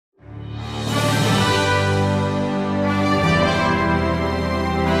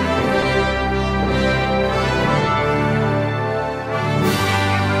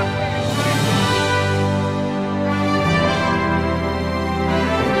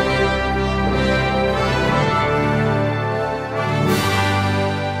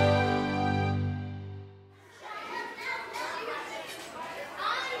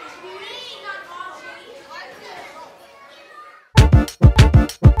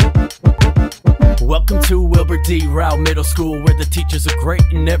Albert D. Rowe Middle School, where the teachers are great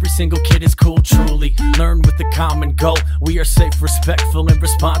and every single kid is cool. Truly learn with the common goal. We are safe, respectful, and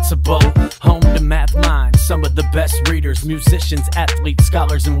responsible. Home to math minds, some of the best readers, musicians, athletes,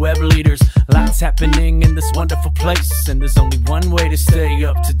 scholars, and web leaders. Lots happening in this wonderful place, and there's only one way to stay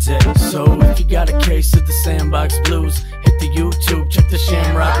up to date. So if you got a case of the Sandbox Blues, hit the YouTube, check the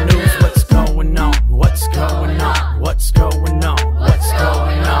Shamrock News. What's going on? What's going on? What's going on? What's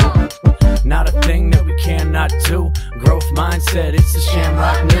going on? Not a thing that we cannot do. Growth mindset, it's the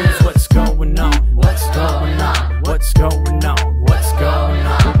Shamrock News. What's going on? What's going on? What's going on? What's going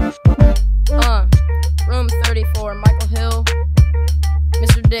on? Room 34, Michael Hill,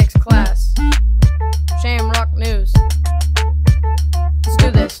 Mr. Dick's class. Shamrock News. Let's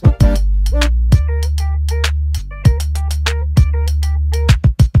do this.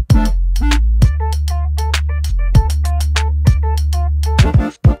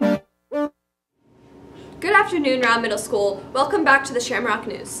 Good afternoon, Rowe Middle School. Welcome back to the Shamrock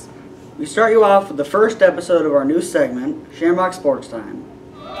News. We start you off with the first episode of our new segment, Shamrock Sports Time.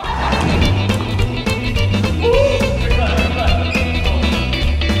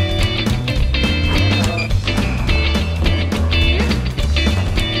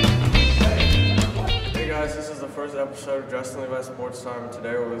 Hey guys, this is the first episode of Justin Levi's Sports Time.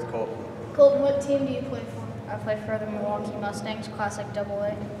 Today we're with Colton. Colton, what team do you play for? I play for the Milwaukee Mustangs, Classic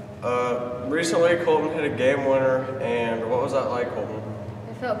AA. Recently Colton hit a game winner, and what was that like, Colton?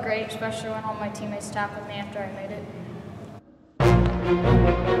 It felt great, especially when all my teammates tackled me after I made it.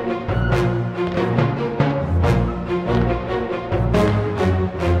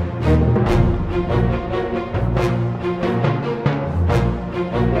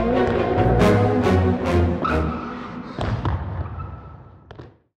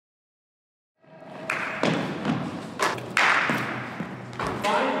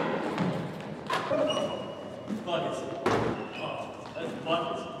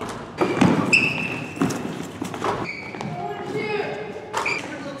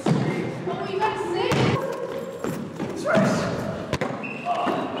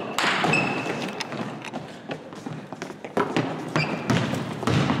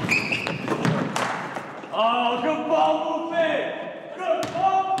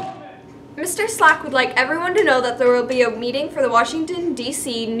 Mr. Slack would like everyone to know that there will be a meeting for the Washington,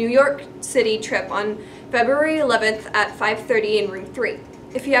 D.C., New York City trip on February 11th at 5:30 in room 3.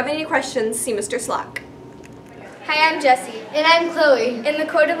 If you have any questions, see Mr. Slack. Hi, I'm Jessie. And I'm Chloe. And the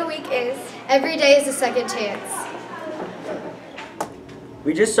quote of the week is, Every day is a second chance.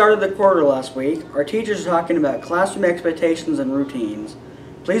 We just started the quarter last week. Our teachers are talking about classroom expectations and routines.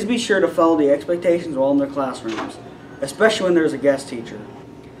 Please be sure to follow the expectations while in their classrooms, especially when there's a guest teacher.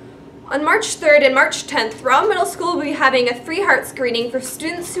 On March 3rd and March 10th, Rowe Middle School will be having a free heart screening for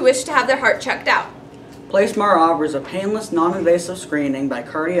students who wish to have their heart checked out. PlaceMar offers a painless, non-invasive screening by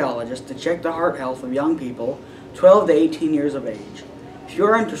cardiologists to check the heart health of young people 12 to 18 years of age. If you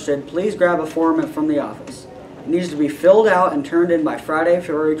are interested, please grab a form from the office. It needs to be filled out and turned in by Friday,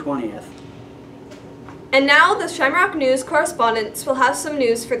 February 20th. And now the Shamrock News correspondents will have some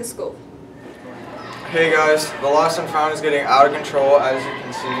news for the school. Hey guys, the lost and found is getting out of control, as you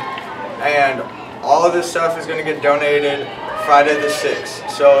can see. And all of this stuff is going to get donated Friday the 6th.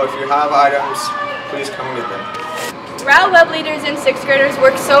 So if you have items, please come and get them. Rowe web leaders and 6th graders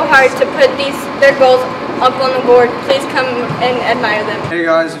work so hard to put their goals up on the board. Please come and admire them. Hey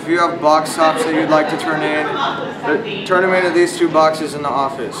guys, if you have box tops that you'd like to turn in, turn them into these 2 boxes in the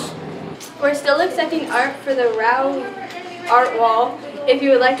office. We're still accepting art for the Rowe art wall. If you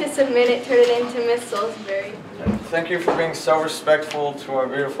would like to submit it, turn it in to Miss Salisbury. Thank you for being so respectful to our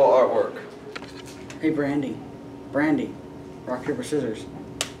beautiful artwork. Hey Brandy, rock, paper, scissors.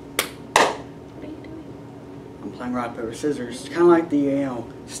 What are you doing? I'm playing rock, paper, scissors. It's kind of like the,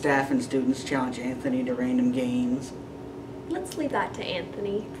 staff and students challenge Anthony to random games. Let's leave that to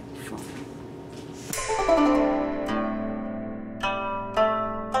Anthony.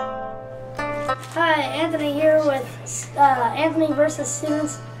 Hi, Anthony here with Anthony versus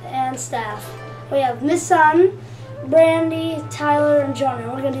students and staff. We have Miss Sun, Brandy, Tyler, and Jonah.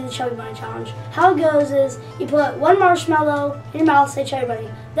 We're going to do the Chubby Bunny Challenge. How it goes is you put 1 marshmallow in your mouth, say Chubby Bunny.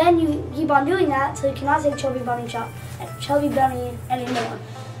 Then you keep on doing that so you cannot say Chubby Bunny anymore.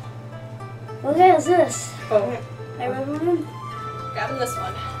 Okay, what's this? Oh. Everyone? Grab this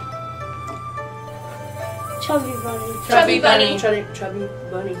one. Chubby Bunny. Chubby Bunny. Chubby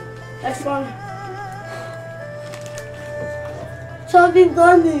Bunny. Next one. Chubby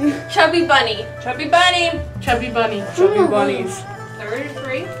Bunny. Chubby Bunny. Chubby Bunny. Chubby Bunny. Chubby Bunnies.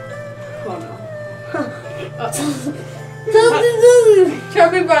 33. Oh no. Chubby Bunny.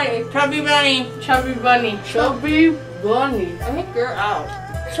 Chubby bunny. Chubby bunny. Chubby bunny. Chubby bunny. I think you're out.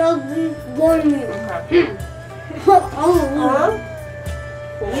 Chubby bunny. Okay. Oh.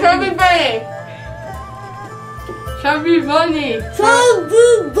 Chubby bunny. Chubby bunny. Chubby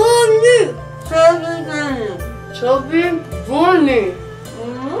bunny. Chubby bunny. Chubby bunny.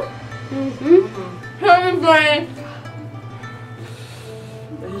 Chubby bunny.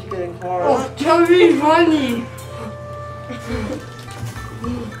 This is getting hard. Oh, chubby bunny.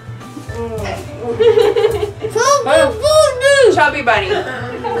 Chubby bunny.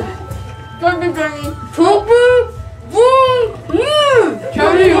 Chubby bunny. Chubby bunny.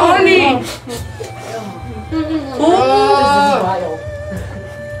 Chubby bunny.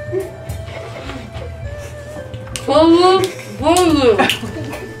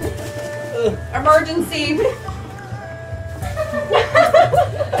 Emergency.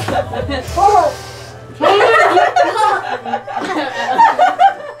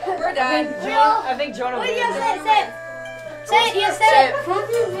 We're done. I think Jonah What do you wins. say? Say it. Say it. You say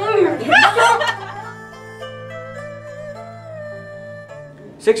it.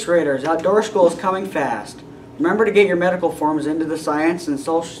 Sixth graders, outdoor school is coming fast. Remember to get your medical forms into the science and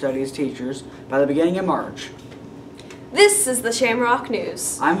social studies teachers by the beginning of March. This is the Shamrock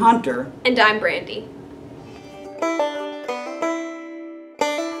News. I'm Hunter. And I'm Brandy.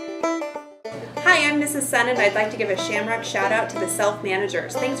 Hi, I'm Mrs. Sun, and I'd like to give a Shamrock shout out to the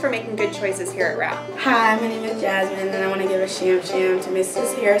self-managers. Thanks for making good choices here at Rowe. Hi, my name is Jasmine, and I want to give a sham to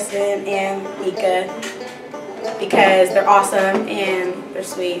Mrs. Harrison and Mika because they're awesome and they're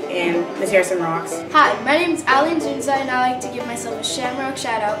sweet, and Miss Harrison rocks. Hi, my name is Alan Zunza, and I like to give myself a Shamrock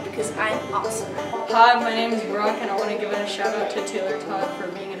shout out because I'm awesome. Hi, my name is Brock, and I want to give a shout out to Taylor Todd for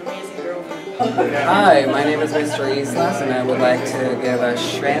being an amazing girlfriend. Hi, my name is Mr. Islas, and I would like to give a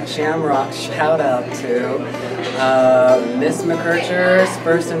Shamrock shout out to Miss McKercher's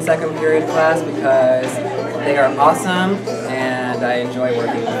first and second period class because they are awesome and I enjoy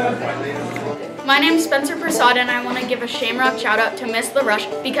working with them. My name is Spencer Prasad, and I want to give a Shamrock shout out to Miss LaRush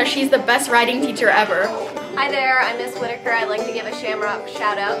because she's the best writing teacher ever. Hi there, I'm Miss Whitaker. I'd like to give a Shamrock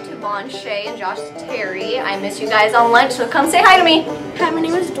shout out to Vaughn Shea and Josh Terry. I miss you guys on lunch, so come say hi to me. Hi, my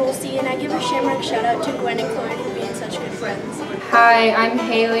name is Dulcie, and I give a Shamrock shout out to Gwen and Chloe for being such good friends. Hi, I'm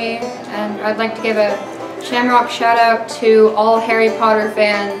Haley, and I'd like to give a Shamrock shout out to all Harry Potter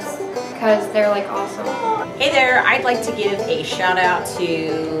fans because they're like awesome. Hey there, I'd like to give a shout out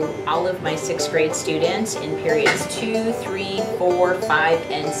to all of my 6th grade students in periods 2, 3, 4,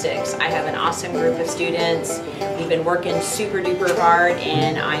 5, and 6. I have an awesome group of students. We've been working super duper hard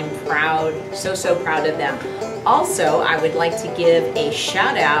and I'm proud, so proud of them. Also, I would like to give a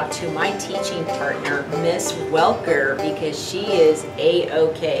shout out to my teaching partner, Miss Welker, because she is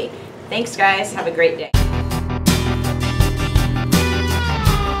A-OK. Thanks guys, have a great day.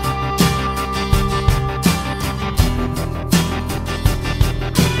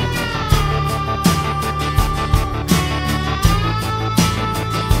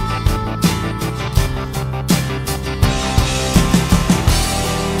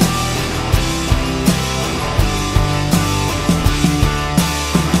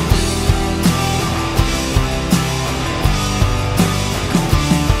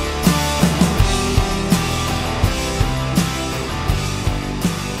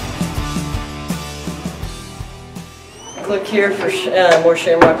 Click here for more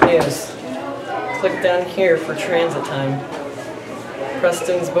Shamrock News. Click down here for transit time.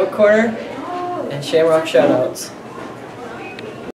 Preston's Book Corner and Shamrock Shoutouts.